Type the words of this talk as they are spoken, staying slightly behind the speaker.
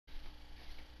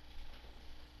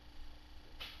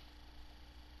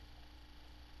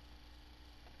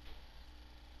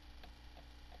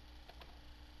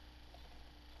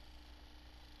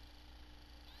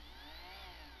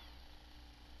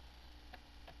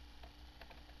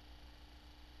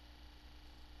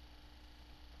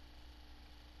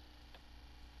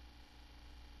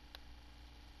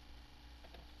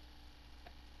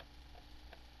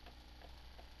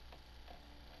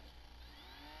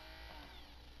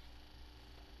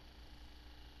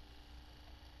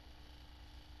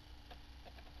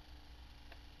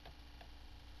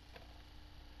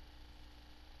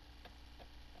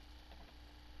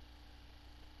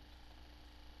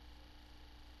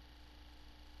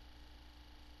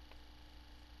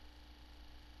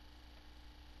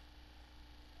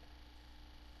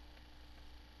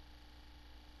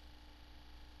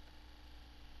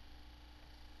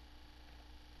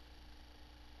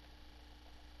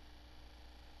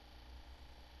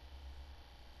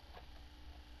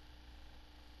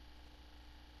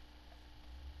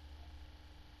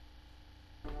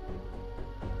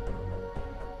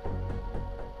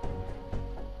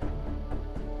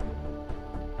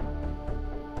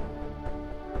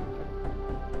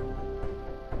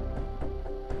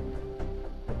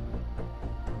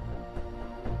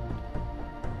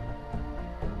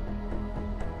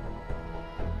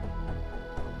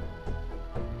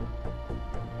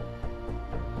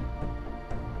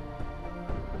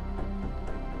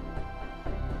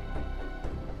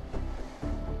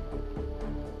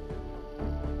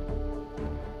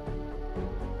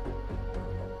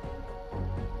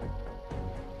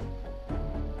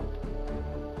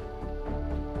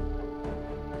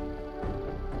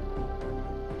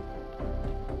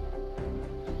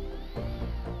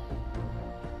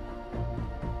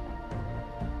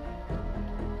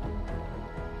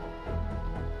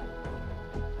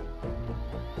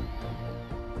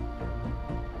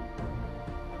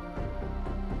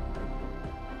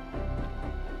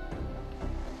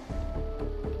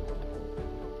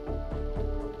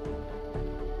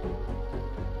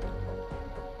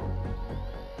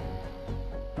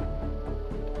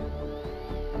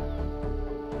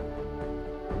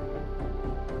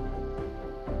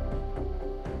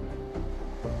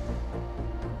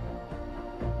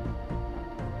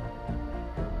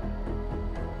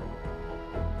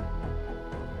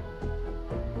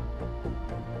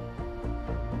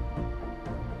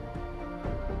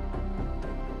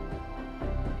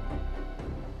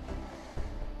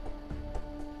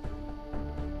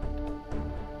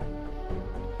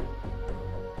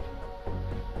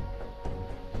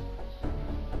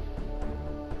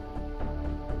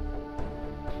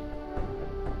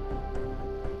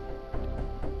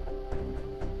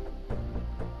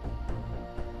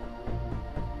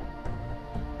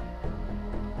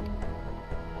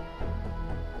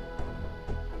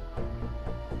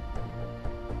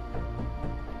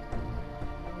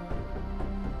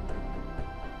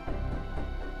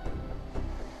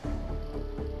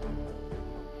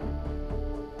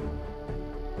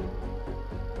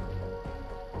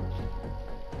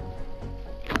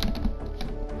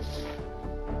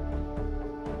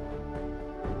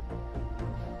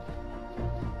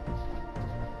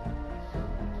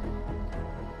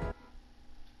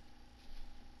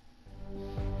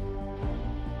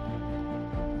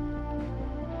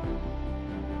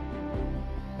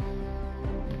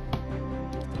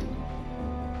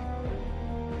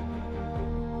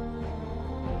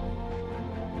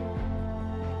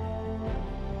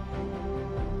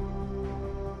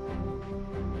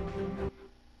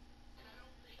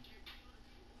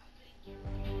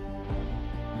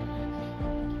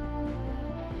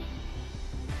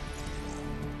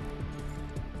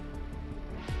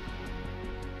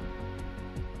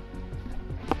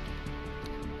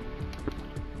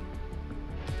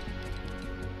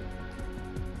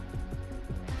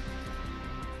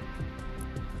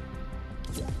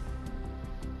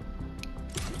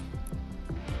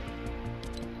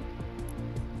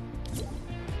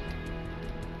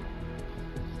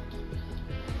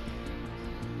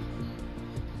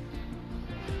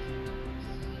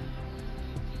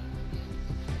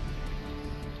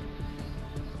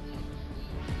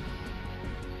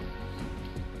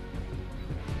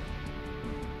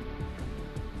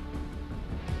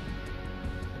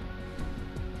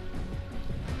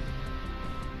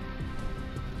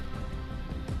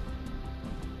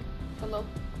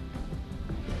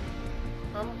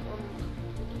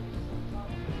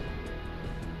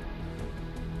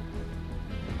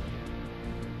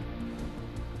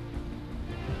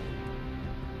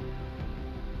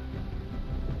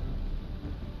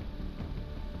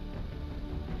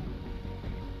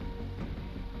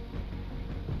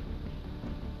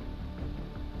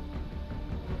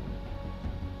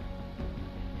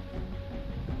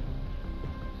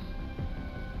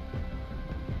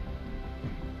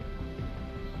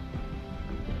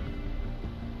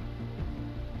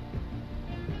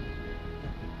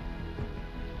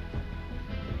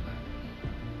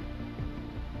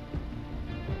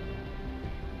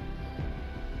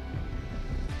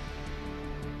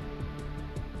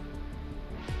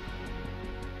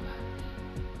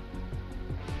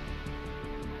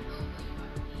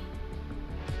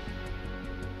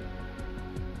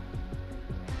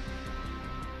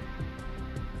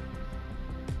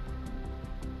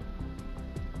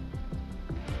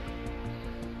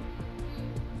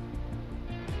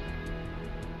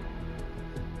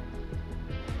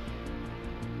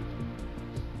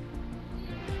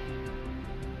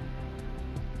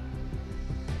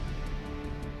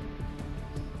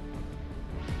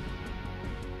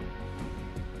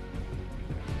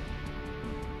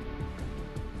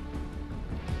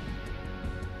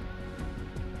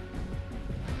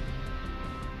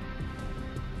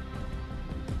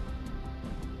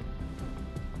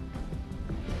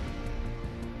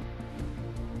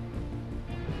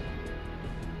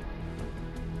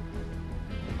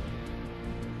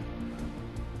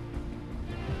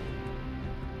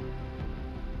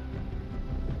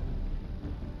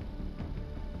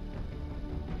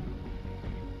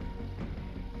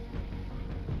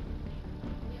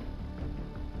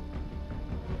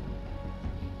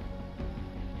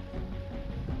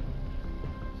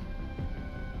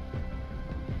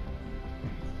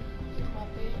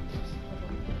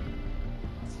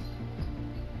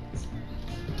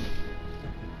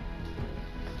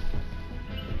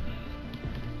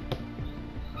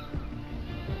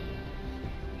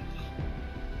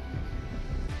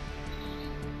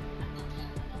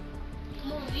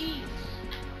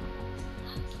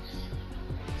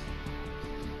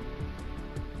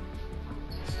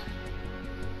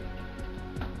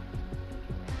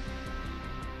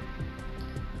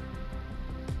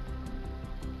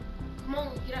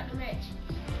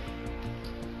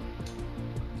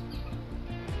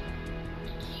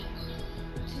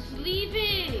Just leave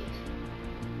it.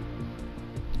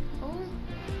 Oh,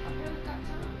 I barely got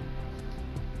time.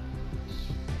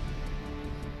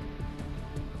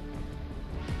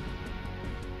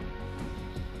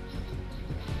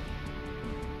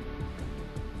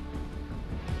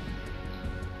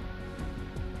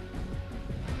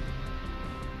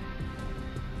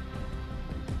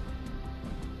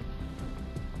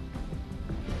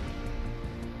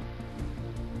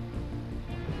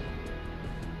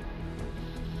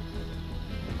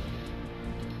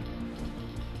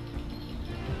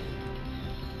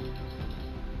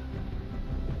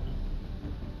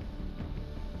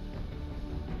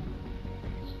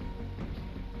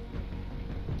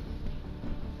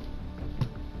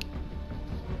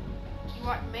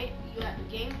 What, mate? You at the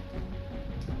game?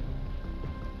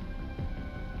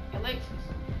 Alexis.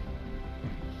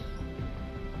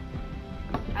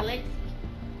 Alexis.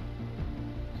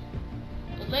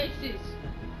 Alexis.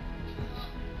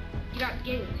 Get out the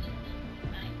game.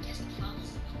 I guess it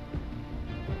falls.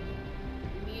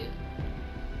 Mute.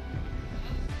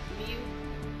 Mute.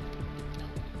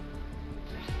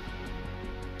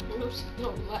 No, she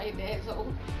don't like that, so.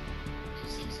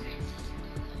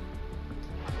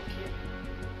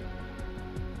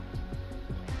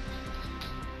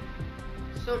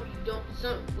 Some you don't,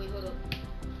 some, wait, hold up.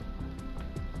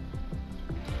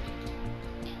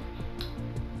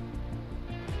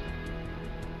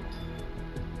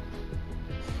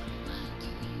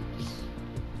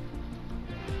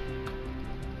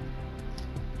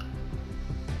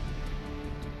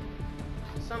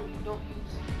 Some you don't use.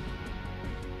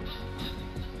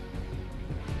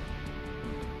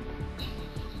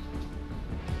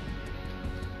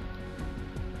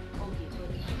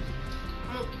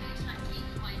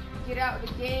 Get out of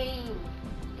the game.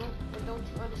 Don't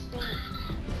you understand?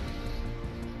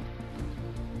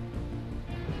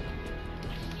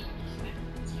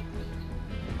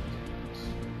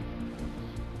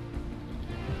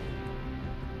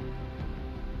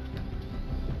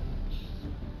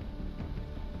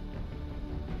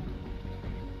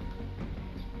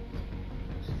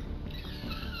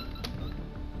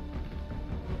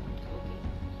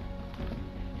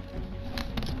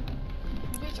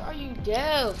 Bitch, are you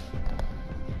deaf?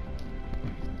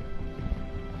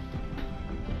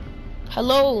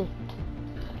 Hello.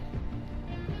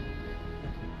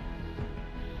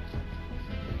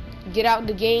 Get out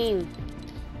the game.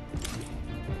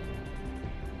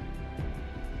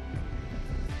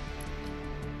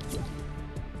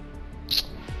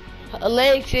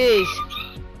 Alexis.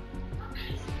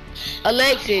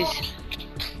 Alexis.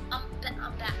 I'm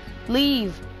back.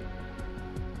 Leave.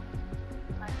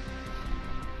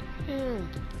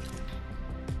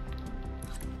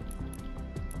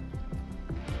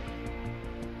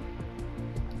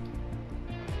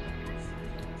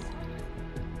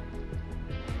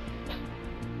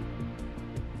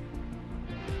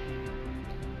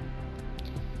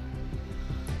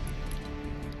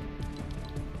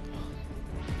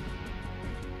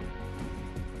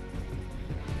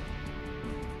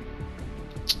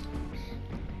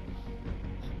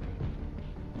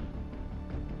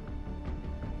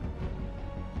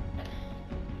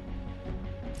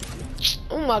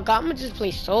 Oh my god, I'm gonna just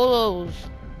play solos.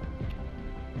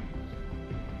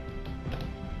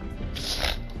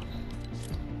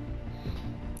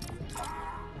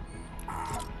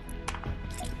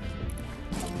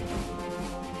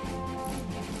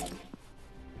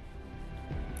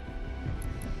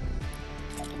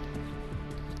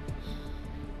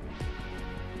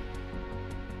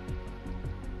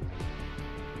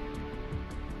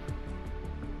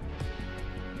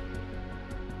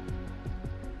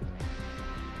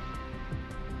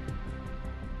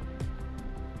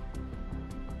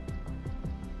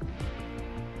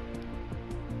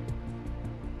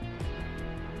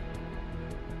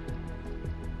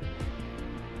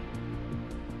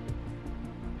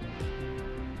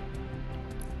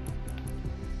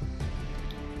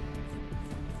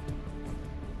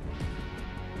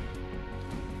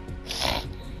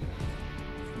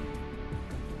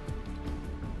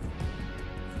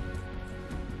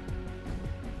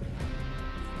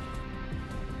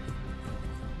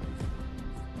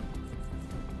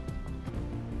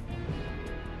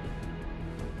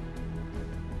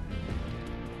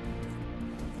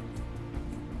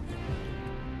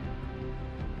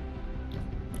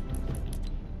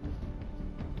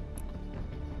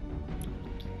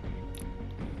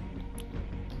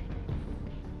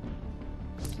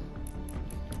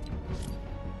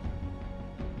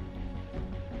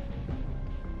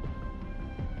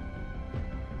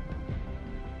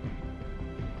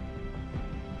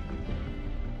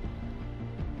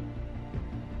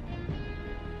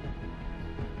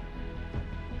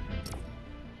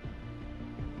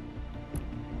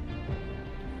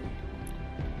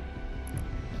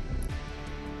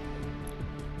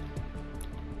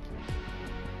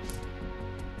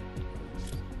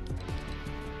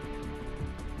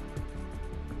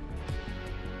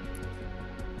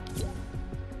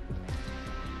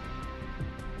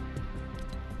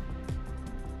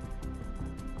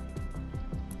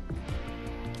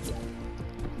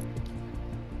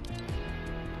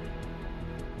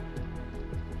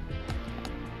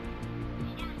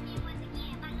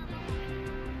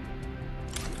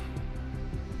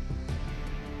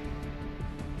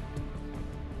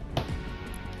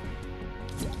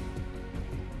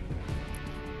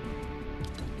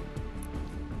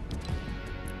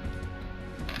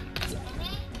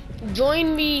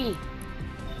 Join me.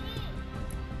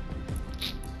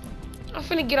 I'm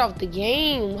finna get off the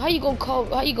game. How you gonna call?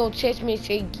 How you gonna text me and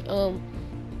say,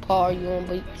 Paul, are you on?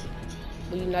 But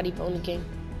you're not even on the game.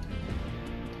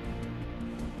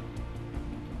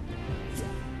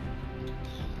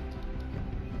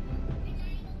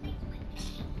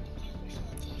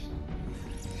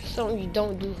 Something you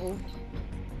don't do, ho.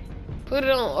 Put it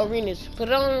on arenas. Put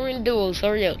it on arena duos.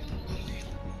 Hurry up.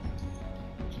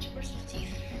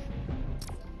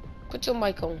 Put your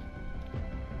mic on.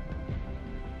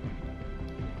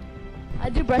 I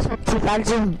do brush my teeth.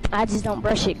 I just don't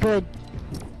brush it good.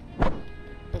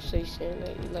 I'm so you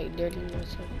saying like dirty or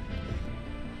something.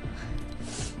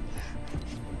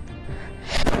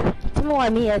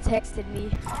 Someone Mia texted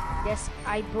me. Yes,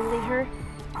 I bully her.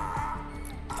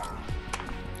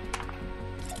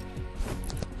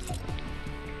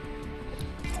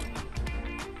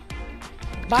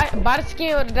 Buy the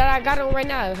skin that I got on right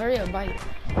now. Hurry up, buy it.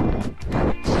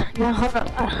 No, hold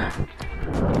on.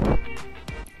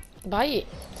 Buy it.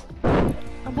 I'm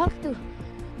about to.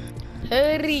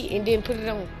 Hurry and then put it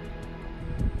on.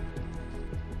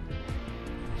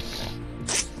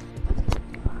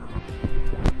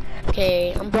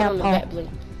 Okay, I'm putting on the back bling.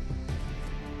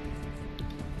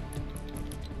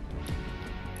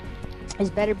 This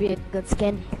better be a good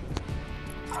skin.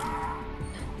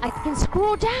 I can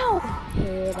scroll down.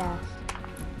 Head ass.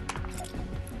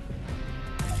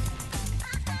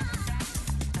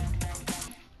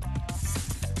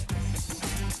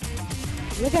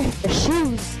 Look at the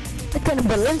shoes. Look at the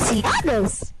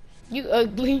Balenciagas. You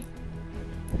ugly.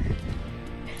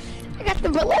 I got the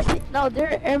Balenciagas. No,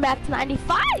 they're Air Max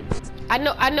 95s.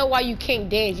 I know why you can't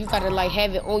dance. You gotta like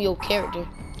have it on your character.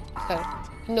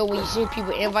 You know when you send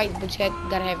people invites, but you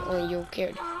gotta have it on your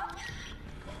character.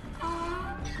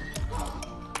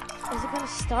 Is it gonna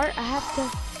start? I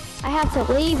have to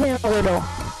leave in a little.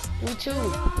 Me too.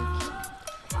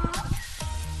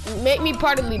 Make me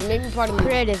part of the league. Make me part of the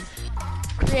league.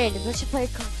 Creative. Let's just play.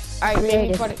 Alright,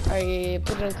 make me part of. Alright, yeah,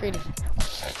 put it on creative.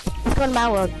 Let's go to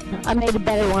my world. I made a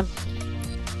better one.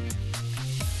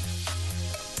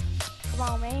 Come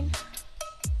on, man.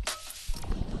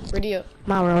 Ready up.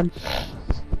 My world.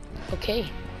 Okay.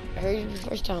 I heard you the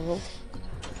first time, bro.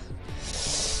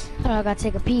 Oh, I gotta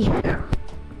take a pee.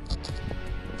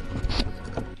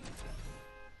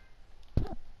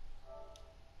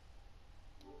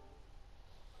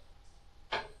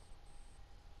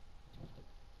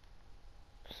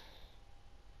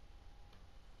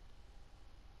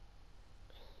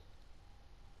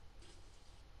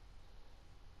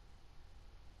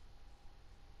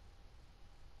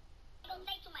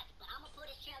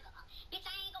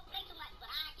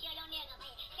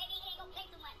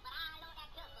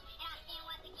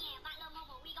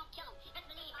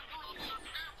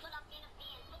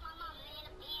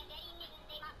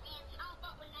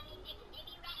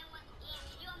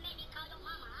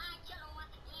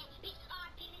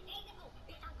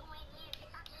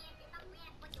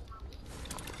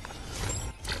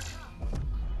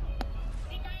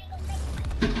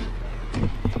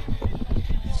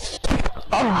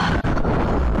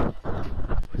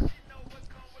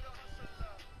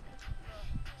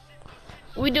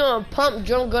 We doing pump,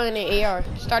 drum gun, and AR.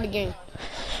 Start the game.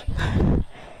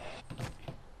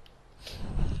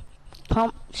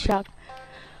 Pump, shock.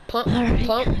 Pump, Right.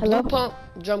 pump, Hello? blue pump,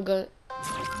 drum gun.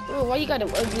 Bro, why you got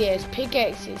them ugly ass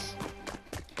pickaxes?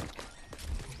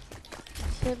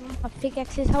 My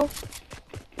pickaxes, hoe?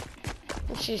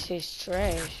 This shit is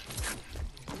trash.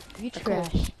 You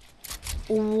trash.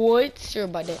 What? Sure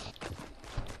about that.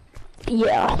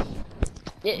 Yeah. Them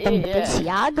Yeah.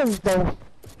 Balenciagas, though.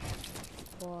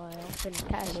 Boy, I'm finna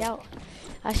cash out.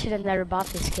 I should have never bought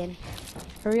this skin.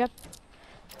 Hurry up.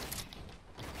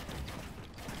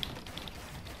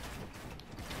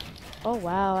 Oh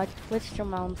wow, I glitched on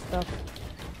my own stuff.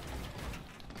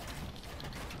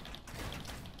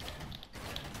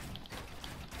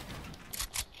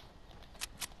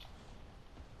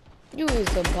 You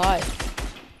is a bot.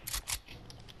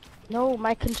 No,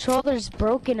 my controller's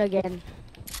broken again.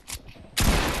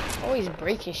 Always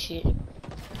breaking shit. It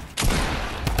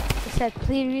said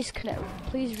please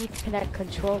reconnect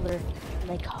controller. I'm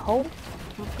like, how?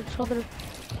 My controller.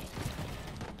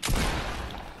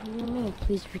 What do you mean,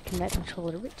 please reconnect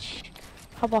controller? Which?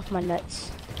 Hop off my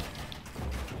nuts.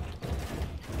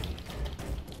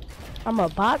 I'm a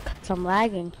bot 'cause I'm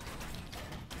lagging.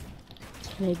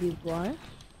 Maybe what?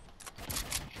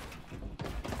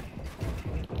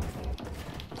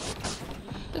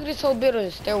 Look at this whole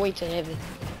building, stairway to heaven.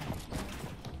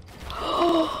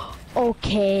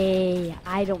 Okay,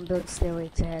 I don't build stairway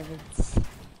to heavens.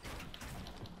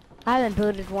 I haven't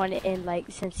built one in like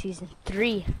since season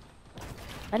 3.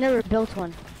 I never built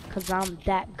one because I'm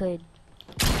that good.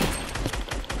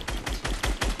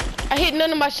 I hit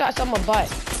none of my shots. I'm a bot.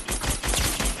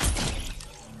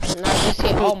 And I just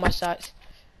hit all my shots.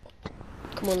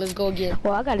 Come on, let's go again.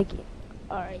 Well, I gotta get.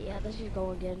 Alright, yeah, let's just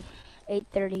go again.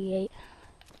 8:38.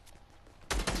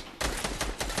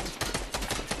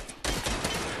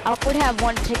 I would have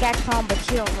one pickaxe on, but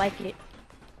you don't like it.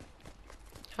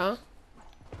 Huh?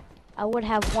 I would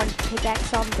have one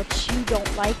pickaxe on, but you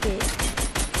don't like it.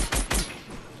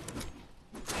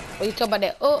 Oh, you talking about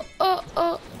that?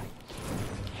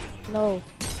 No.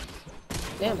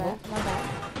 Damn, My bro. bad, my bad.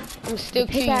 I'm still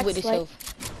The killing you with this pickaxe,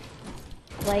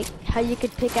 health. Like how you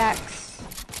could pickaxe.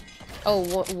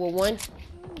 Oh, one?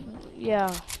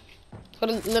 Yeah.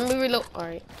 Hold on, let me reload.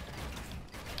 Alright.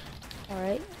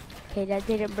 Alright. Okay, that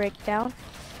didn't break down.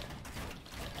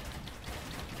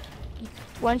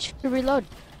 Why don't you reload?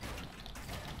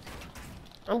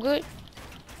 I'm good.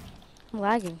 I'm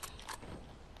lagging.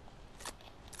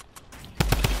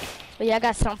 But yeah, I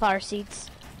got sunflower seeds.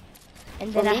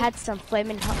 And then I had some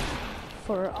flaming hot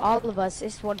for all of us.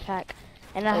 It's one pack.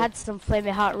 And I had some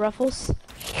flaming hot ruffles.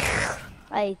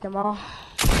 I ate them all.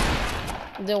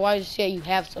 Then why you say you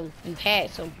have some? You had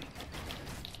some.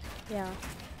 Yeah.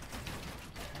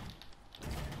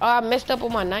 Oh, I messed up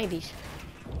on my 90s.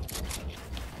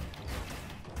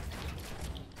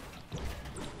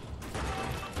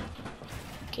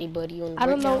 Okay, buddy, on the I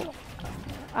don't breakdown. know.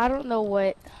 I don't know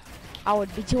what I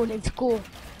would be doing in school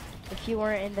if you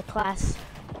weren't in the class.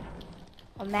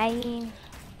 Imagine.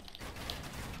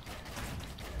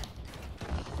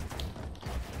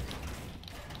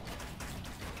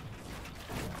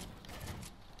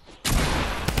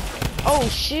 Oh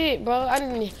shit, bro! I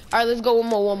didn't. All right, let's go one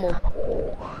more.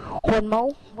 One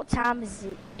more? What time is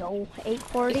it though?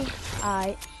 8:40?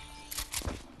 Alright.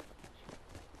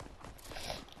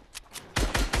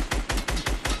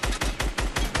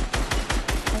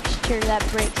 Make sure that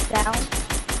breaks down.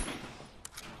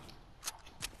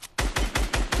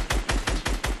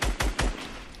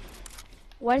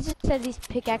 Why does it say these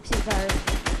pickaxes are...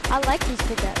 I like these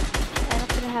pickaxes. I don't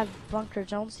gonna have Bunker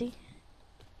Jonesy.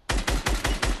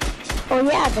 Oh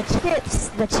yeah, the chips,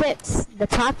 the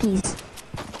Takis.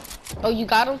 Oh, you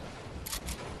got him?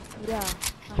 Yeah,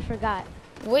 I forgot.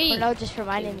 Wait. Or no, just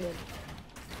reminded me.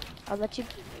 I'll let you.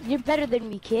 You're better than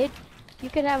me, kid. You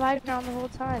could have high ground the whole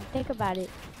time. Think about it.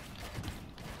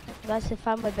 Unless if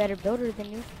I'm a better builder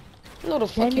than you. No, the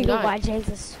fuck That you nigga not. YJ's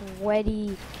a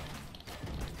sweaty.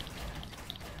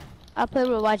 I played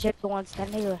with YJ once. That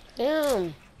nigga.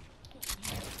 Damn.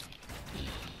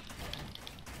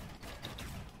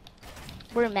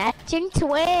 We're matching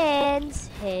twins.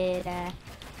 Hit.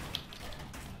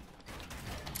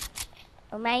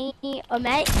 Oh my.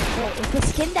 If the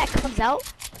skin that comes out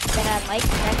that I like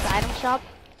next item shop,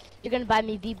 you're gonna buy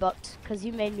me V-Bucks because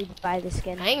you made me buy the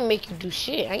skin. I ain't make you do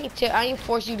shit. I ain't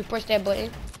force you to press that button.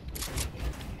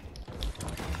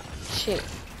 Shit.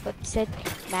 But it said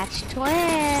match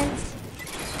twins.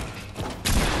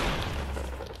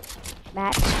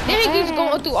 Match twins. Then he keeps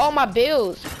going through all my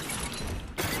bills.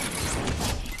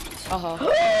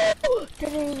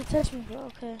 Didn't even touch me, bro.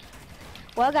 Okay.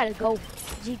 Well, I gotta go.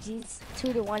 GG's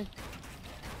 2-1.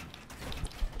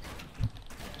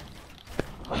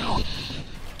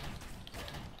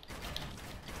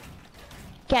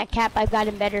 Can't cap. I've got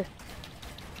him better.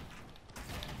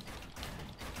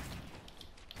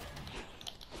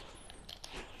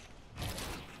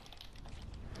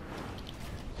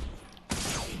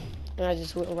 And I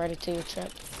just went right into your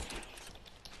trap.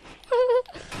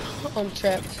 I'm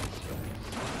trapped.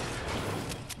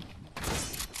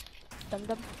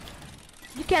 Dum.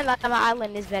 You can't lie. My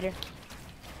island is better.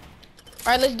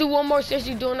 Alright, let's do one more since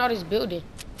you're doing all this building.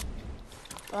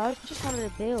 Well, I just wanted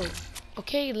to build.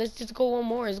 Okay, let's just go one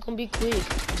more. It's gonna be quick.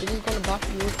 We're just gonna box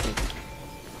you real quick.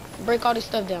 Break all this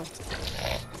stuff down.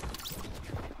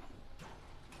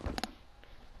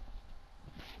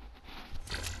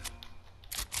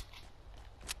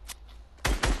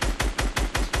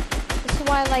 This is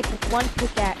why I like one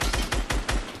pickaxe.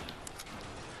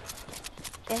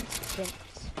 Instant.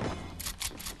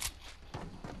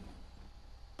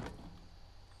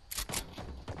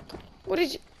 What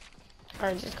did you...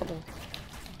 Alright, just come on.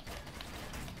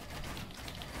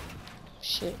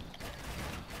 Shit.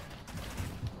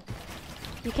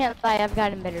 You can't lie. I've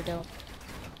got him better though.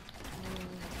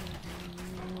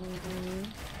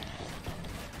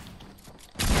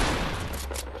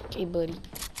 Okay, buddy.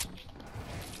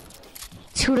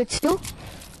 2-2.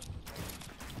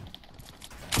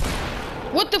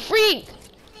 What the freak?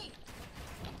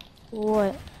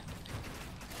 What?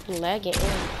 I'm lagging in.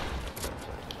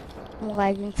 I'm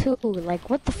lagging too. Like,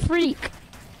 what the freak?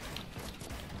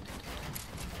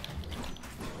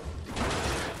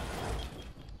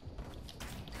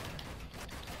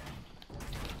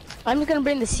 I'm just gonna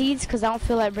bring the seeds because I don't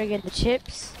feel like bringing the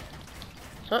chips.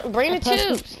 Bring the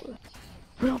chips.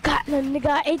 We don't got none, nigga.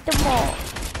 I ate them all.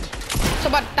 So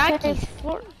about Takis.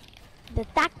 The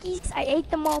Takis, I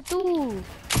ate them all too.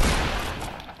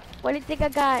 What do you think I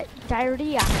got?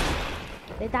 Diarrhea.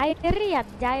 The diarrhea.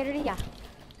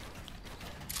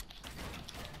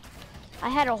 I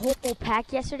had a whole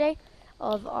pack yesterday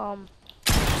of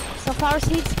sunflower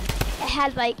seeds. It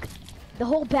had like, the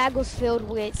whole bag was filled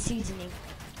with seasoning.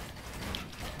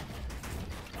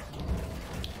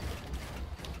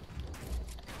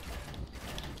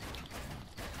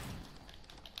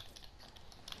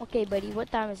 Okay, buddy, what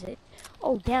time is it?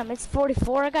 Oh, damn, it's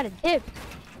 44. I got a dip.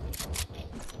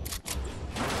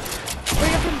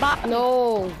 Hurry up and bot.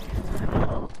 No.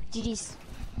 GG's.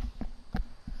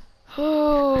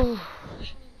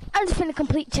 I'm just finna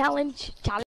complete challenge.